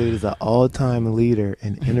 That dude is an all-time leader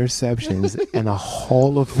in interceptions and a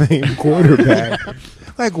Hall of Fame quarterback.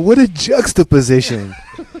 Like, what a juxtaposition.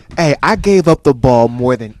 Hey, I gave up the ball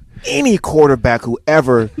more than any quarterback who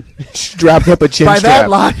ever strapped up a chin By strap. that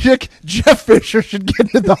logic, Jeff Fisher should get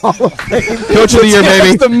into the Hall of Fame. Coach of the year, He has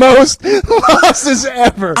baby. the most losses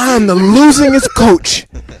ever. I'm the losingest coach,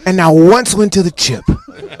 and I once went to the chip.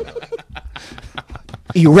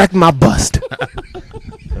 Erect my bust.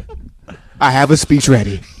 I have a speech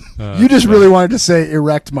ready. You just really wanted to say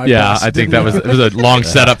erect my Yeah, bust, I think didn't that you? was a long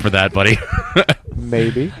setup for that, buddy.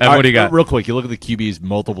 Maybe. And what do you got? Real quick, you look at the QB's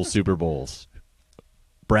multiple Super Bowls.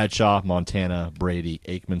 Bradshaw, Montana, Brady,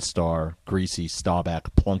 Aikman, Starr, Greasy,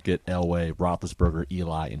 Staubach, Plunkett, Elway, Roethlisberger,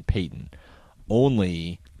 Eli, and Peyton.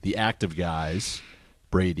 Only the active guys,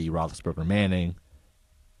 Brady, Roethlisberger, Manning,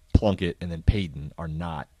 Plunkett, and then Peyton, are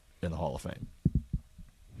not in the Hall of Fame.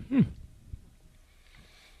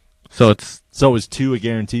 So it's So is 2 a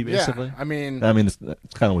guarantee, basically? Yeah, I mean, that's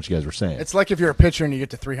kind of what you guys were saying. it's like if you're a pitcher and you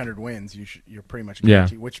get to 300 wins, you're pretty much Yeah.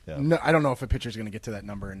 guaranteed. Which Yeah. no, I don't know if a pitcher's going to get to that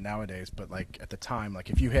number nowadays, but like at the time, like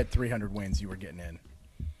if you had 300 wins, you were getting in.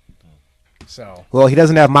 So Well, he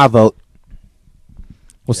doesn't have my vote.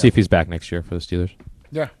 we'll see if he's back next year for the Steelers.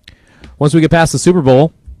 yeah, Once we get past the Super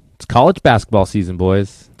Bowl, it's college basketball season,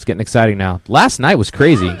 boys. It's getting exciting now. Last night was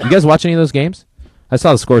crazy. You guys watch any of those games? I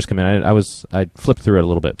saw the scores come in. I flipped through it a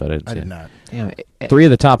little bit, but I didn't I see did it. not. Damn, 3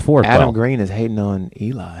 of the top 4 Adam fell. Green is hating on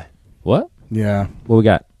Eli. What? Yeah, What we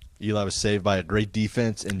got? Eli was saved by a great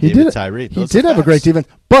defense and he David did. Tyree. He Those did are have a great facts. defense,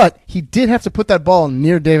 but he did have to put that ball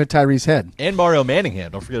near David Tyree's head. And Mario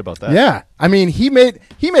Manningham. Don't forget about that. Yeah, I mean he made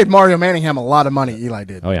Mario Manningham a lot of money. Eli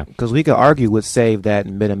did. Oh, yeah. Because we could argue would save that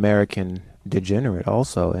Mid-American degenerate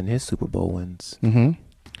also in his Super Bowl wins. Mm-hmm.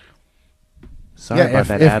 Sorry Yeah, about if-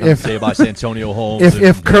 that, if- Adam. if- Saved by Santonio Holmes.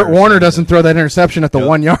 If and Kurt Bears Warner and- doesn't throw that interception at the Yep.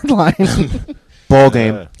 1 yard line, Ball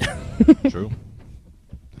game. Yeah. True.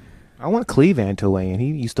 I want Cleveland to weigh in. He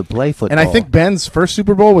used to play football. and I think Ben's first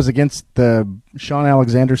Super Bowl was against the Sean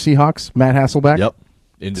Alexander Seahawks, Matt Hasselbeck. Yep.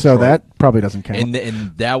 In So Detroit. that probably doesn't count.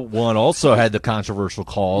 And that one also had the controversial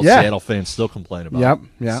calls. Yeah. Seattle fans still complain about. Yep,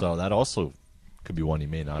 yeah. So that also could be one he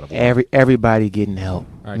may not have. everybody getting help.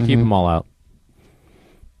 All right, keep them all out.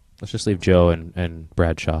 Let's just leave Joe and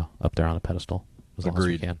Bradshaw up there on a pedestal as long as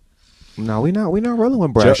we Agreed. can. No, we not rolling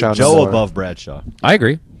with Bradshaw. Joe, no Joe more. above Bradshaw. I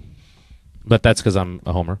agree. But that's because I'm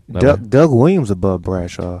a homer. That way. Doug Williams above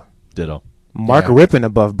Bradshaw. Ditto. Mark Yeah. Rippon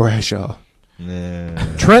above Bradshaw. Nah.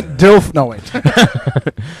 Trent Dilf. No, wait.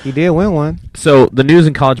 He did win one. So the news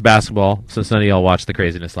in college basketball, since none of y'all watched the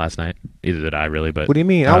craziness last night. Either did I, really. But What do you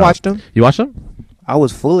mean? I don't watched know. him. You watched them? I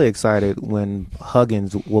was fully excited when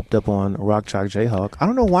Huggins whooped up on Rock Chalk Jayhawk. I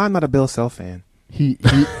don't know why I'm not a Bill Self fan. He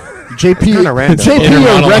JP kinda random. JP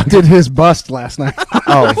Intermonologue. erected his bust last night.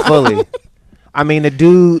 Oh, fully. I mean, the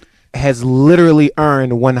dude has literally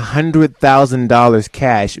earned $100,000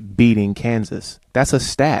 cash beating Kansas. That's a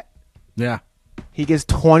stat. Yeah. He gets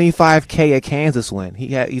 $25K a Kansas win.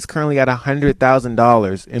 He's currently got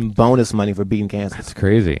 $100,000 in bonus money for beating Kansas. That's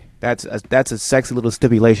crazy. That's a sexy little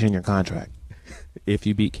stipulation in your contract. If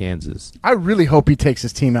you beat Kansas. I really hope he takes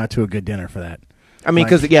his team out to a good dinner for that. I mean,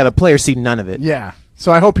 because Like- the players see none of it. Yeah.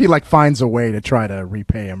 So I hope he like finds a way to try to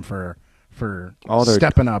repay him for All their-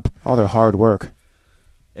 stepping up. All their hard work.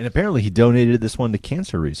 And apparently he donated this one to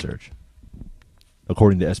cancer research,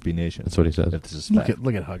 according to SB Nation. That's what he says. If this is fact.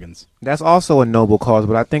 Look at Huggins. That's also a noble cause,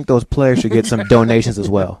 but I think those players should get some donations as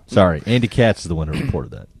well. Sorry, Andy Katz is the one who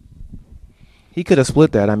reported that. He could have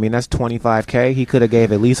split that. I mean, that's $25K. He could have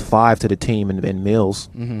gave at least $5 to the team in meals,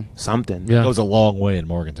 something. Yeah. It goes a long way in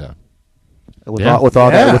Morgantown. With Yeah. all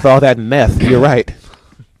that meth. You're right.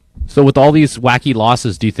 So with all these wacky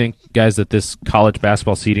losses, do you think, guys, that this college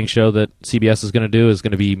basketball seeding show that CBS is going to do is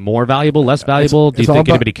going to be more valuable, less valuable? Do you it's all think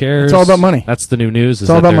about- anybody cares? it's all about money. That's the new news. It's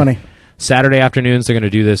all about money. Saturday afternoons, they're going to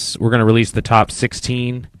do this. We're going to release the top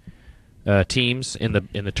 16 teams in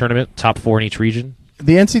the tournament, top 4 in each region.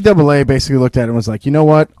 The NCAA basically looked at it and was like, you know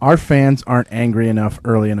what? Our fans aren't angry enough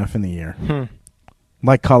early enough in the year.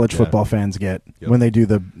 Like college football fans get when they do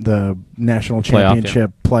the national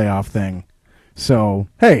championship playoff thing. So,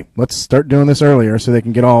 hey, let's start doing this earlier so they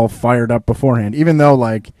can get all fired up beforehand. Even though,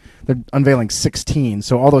 like, they're unveiling 16,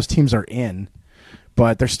 so all those teams are in.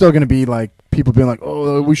 But there's still going to be, like, people being like,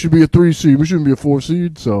 oh, we should be a 3 seed. We shouldn't be a 4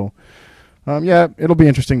 seed. So, yeah, it'll be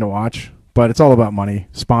interesting to watch. But it's all about money.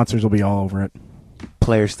 Sponsors will be all over it.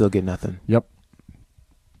 Players still get nothing. Yep.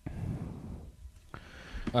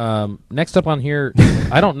 Next up on here,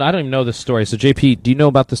 I don't even know this story. So JP, do you know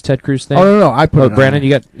about this Ted Cruz thing? Oh, no, I put it on Brandon,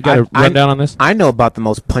 there. you got a rundown on this? I know about the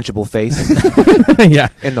most punchable face Yeah.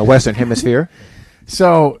 in the Western Hemisphere.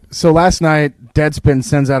 So last night, Deadspin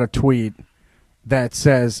sends out a tweet that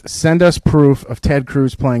says, send us proof of Ted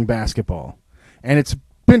Cruz playing basketball. And it's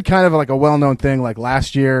been kind of like a well-known thing, like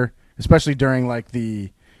last year, especially during like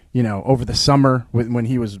the, over the summer when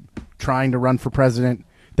he was trying to run for president,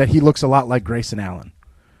 that he looks a lot like Grayson Allen.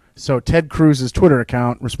 So Ted Cruz's Twitter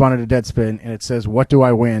account responded to Deadspin, and it says, what do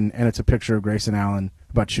I win? And it's a picture of Grayson Allen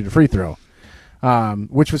about to shoot a free throw.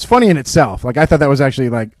 Which was funny in itself. Like, I thought that was actually,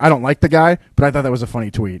 like, I don't like the guy, but I thought that was a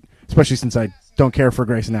funny tweet. especially since I don't care for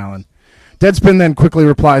Grayson Allen. Deadspin then quickly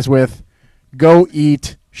replies with, "Go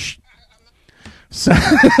eat." So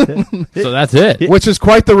that's it. Which is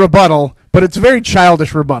quite the rebuttal, but it's a very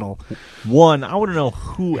childish rebuttal. One, I want to know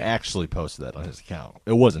who actually posted that on his account.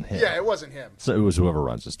 It wasn't him. Yeah, it wasn't him. So it was whoever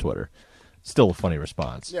runs his Twitter. Still a funny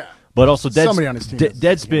response. Yeah. But also, Somebody on his team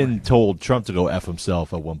Deadspin told Trump to go F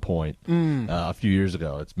himself at one point a few years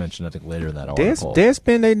ago. It's mentioned, I think, later in that article.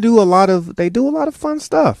 Deadspin, they do a lot of fun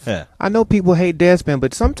stuff. Yeah. I know people hate Deadspin,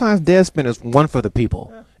 but sometimes Deadspin is one for the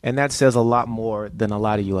people, and that says a lot more than a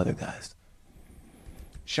lot of you other guys.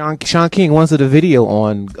 Sean King wants a video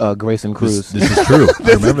on Grayson Cruz. This is true.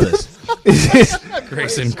 I remember this.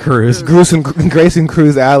 Grayson Cruz. Grayson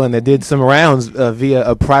Cruz Allen that did some rounds via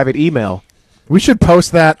a private email. We should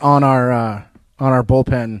post that on our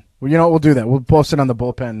bullpen. Well, you know what? We'll do that. We'll post it on the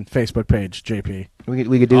bullpen Facebook page, JP.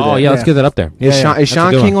 We could do that. Oh, yeah, let's get that up there. Is Sean That's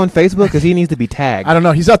a King good on Facebook? Because he needs to be tagged. I don't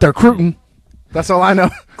know. He's out there recruiting. That's all I know.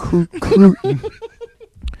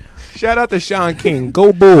 Shout out to Sean King.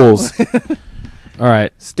 Go Bulls. All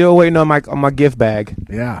right. Still waiting on my gift bag.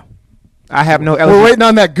 Yeah. I have no. We're waiting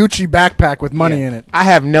on that Gucci backpack with money in it. I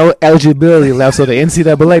have no eligibility left, so the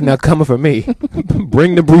NCAA now coming for me.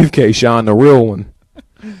 Bring the briefcase, Sean, the real one.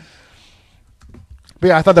 But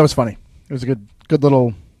yeah, I thought that was funny. It was a good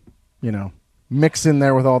little, mix in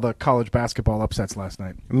there with all the college basketball upsets last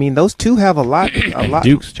night. I mean, those two have a lot.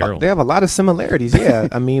 Duke's terrible. They have a lot of similarities. Yeah,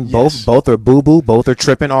 I mean, both are boo boo. Both are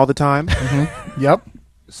tripping all the time. Mm-hmm. Yep.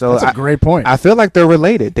 So that's a great point. I feel like they're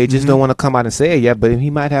related. They just don't want to come out and say it yet. But he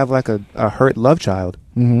might have like a hurt love child.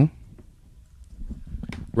 Mm-hmm.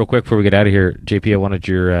 Real quick before we get out of here, JP, I wanted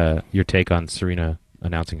your take on Serena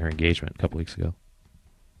announcing her engagement a couple weeks ago.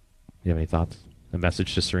 You have any thoughts? A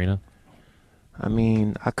message to Serena? I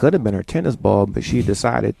mean, I could have been her tennis ball, but she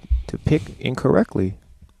decided to pick incorrectly.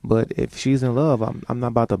 But if she's in love, I'm not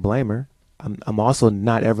about to blame her. I'm also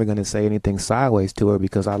not ever going to say anything sideways to her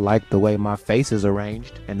because I like the way my face is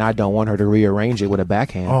arranged, and I don't want her to rearrange it with a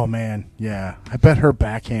backhand. Oh, man. Yeah. I bet her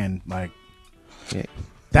backhand,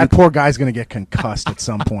 that poor guy's going to get concussed at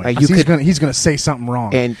some point. He's going to say something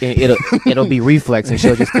wrong. And it'll be reflex, and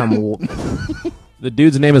she'll just come. The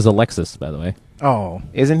dude's name is Alexis, by the way. Oh.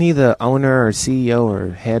 Isn't he the owner or CEO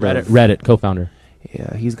or head of Reddit co-founder.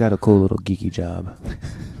 Yeah, he's got a cool little geeky job.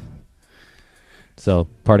 So,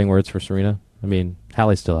 parting words for Serena? I mean,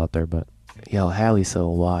 Hallie's still out there, but... Yo, Hallie's so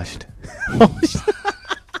washed.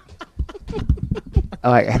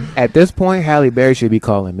 At this point, Halle Berry should be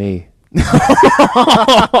calling me. You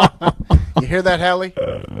hear that, Hallie?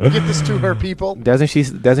 Get this to her, people. Doesn't she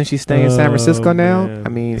stay in San Francisco now? Man. I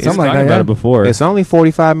mean, Something like that, about it before. It's only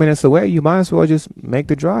 45 minutes away. You might as well just make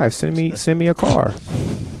the drive. Send me a car.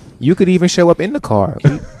 You could even show up in the car.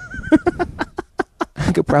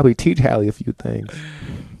 I could probably teach Hallie a few things.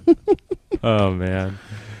 Oh, man.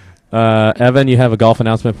 Evan, you have a golf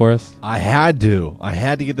announcement for us? I had to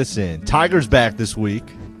get this in. Tiger's back this week.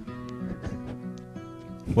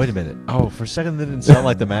 Wait a minute. Oh, for a second, that didn't sound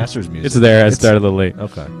like the Masters music. It's there. I started a little late.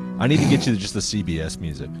 Okay. I need to get you just the CBS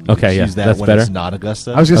music. Okay, yeah. Use that That's when better. It's not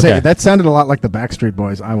Augusta. I was going to Okay. say, that sounded a lot like the Backstreet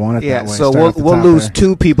Boys. I want it that way. So Start at the we'll top lose there.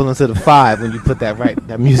 2 people instead of 5 when you put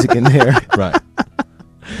that music in there. Right.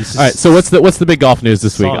 All right, so what's the big golf news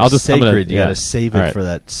this week? I'm gonna, you got to save it All right. for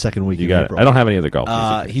that second week. You in got it. April. I don't have any other golf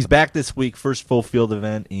news. He's back this week. First full field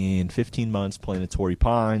event in 15 months, playing at Torrey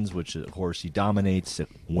Pines, which of course he dominates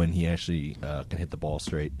when he actually can hit the ball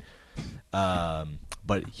straight.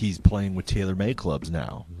 But he's playing with TaylorMade clubs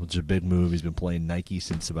now, which is a big move. He's been playing Nike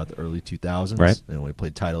since about the early 2000s. Right. And we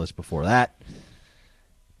played Titleist before that.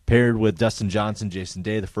 Paired with Dustin Johnson, Jason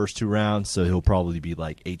Day, the first 2 rounds, so he'll probably be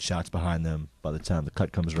like 8 shots behind them by the time the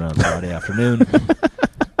cut comes around Friday afternoon.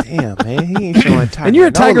 Damn, man, he ain't showing Tiger. And you're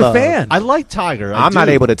a no Tiger love. fan. I like Tiger. I'm not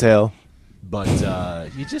able to tell. But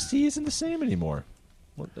he isn't the same anymore.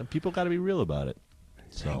 Well, people got to be real about it.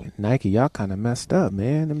 So Nike, y'all kind of messed up,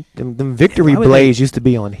 man. Them victory Why would blades used to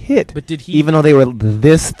be on hit. But did he- Even though they were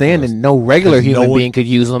this thin and no regular human being could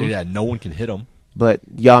use them. Yeah, no one can hit them. But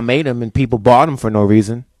y'all made them and people bought them for no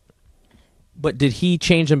reason. But did he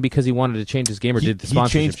change them because he wanted to change his game, or did the He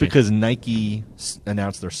sponsorship changed change? because Nike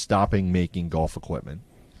announced they're stopping making golf equipment.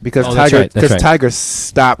 Because Oh, that's right, that's right. Tiger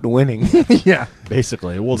stopped winning. Yeah.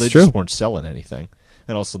 Basically. Well, they It's just true. weren't selling anything.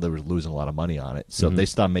 And also they were losing a lot of money on it. So they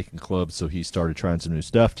stopped making clubs, so he started trying some new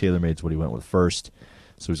stuff. TaylorMade's what he went with first.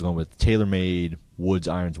 So he's going with TaylorMade, woods,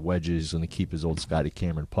 irons, wedges. He's going to keep his old Scotty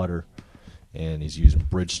Cameron putter. And he's using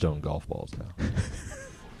Bridgestone golf balls now.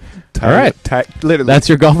 All right. Literally. That's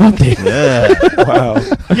your golf update. Yeah. wow.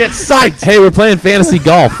 Get psyched! Hey, we're playing fantasy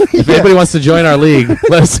golf. If anybody wants to join our league,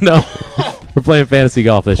 let us know. We're playing fantasy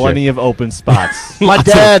golf this Plenty year. of open spots. My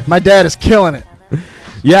dad is killing it.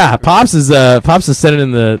 Yeah, Pops is sending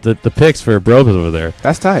in the picks for Bros over there.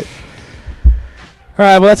 That's tight. All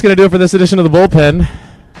right, well, that's going to do it for this edition of the Bullpen.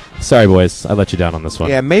 Sorry, boys. I let you down on this one.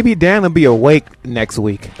 Yeah, maybe Dan will be awake next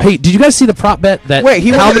week. Hey, did you guys see the prop bet that Wait, he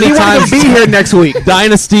how wanted many times to be here next week?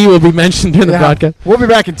 Dynasty will be mentioned in the podcast? We'll be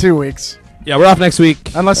back in 2 weeks. Yeah, we're off next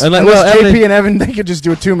week. Unless well, JP Evan- and Evan, they could just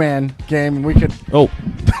do a 2-man game, and we could. Oh,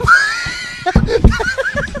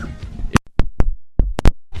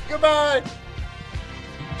 Goodbye.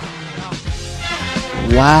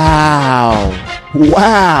 Wow.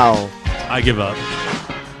 I give up.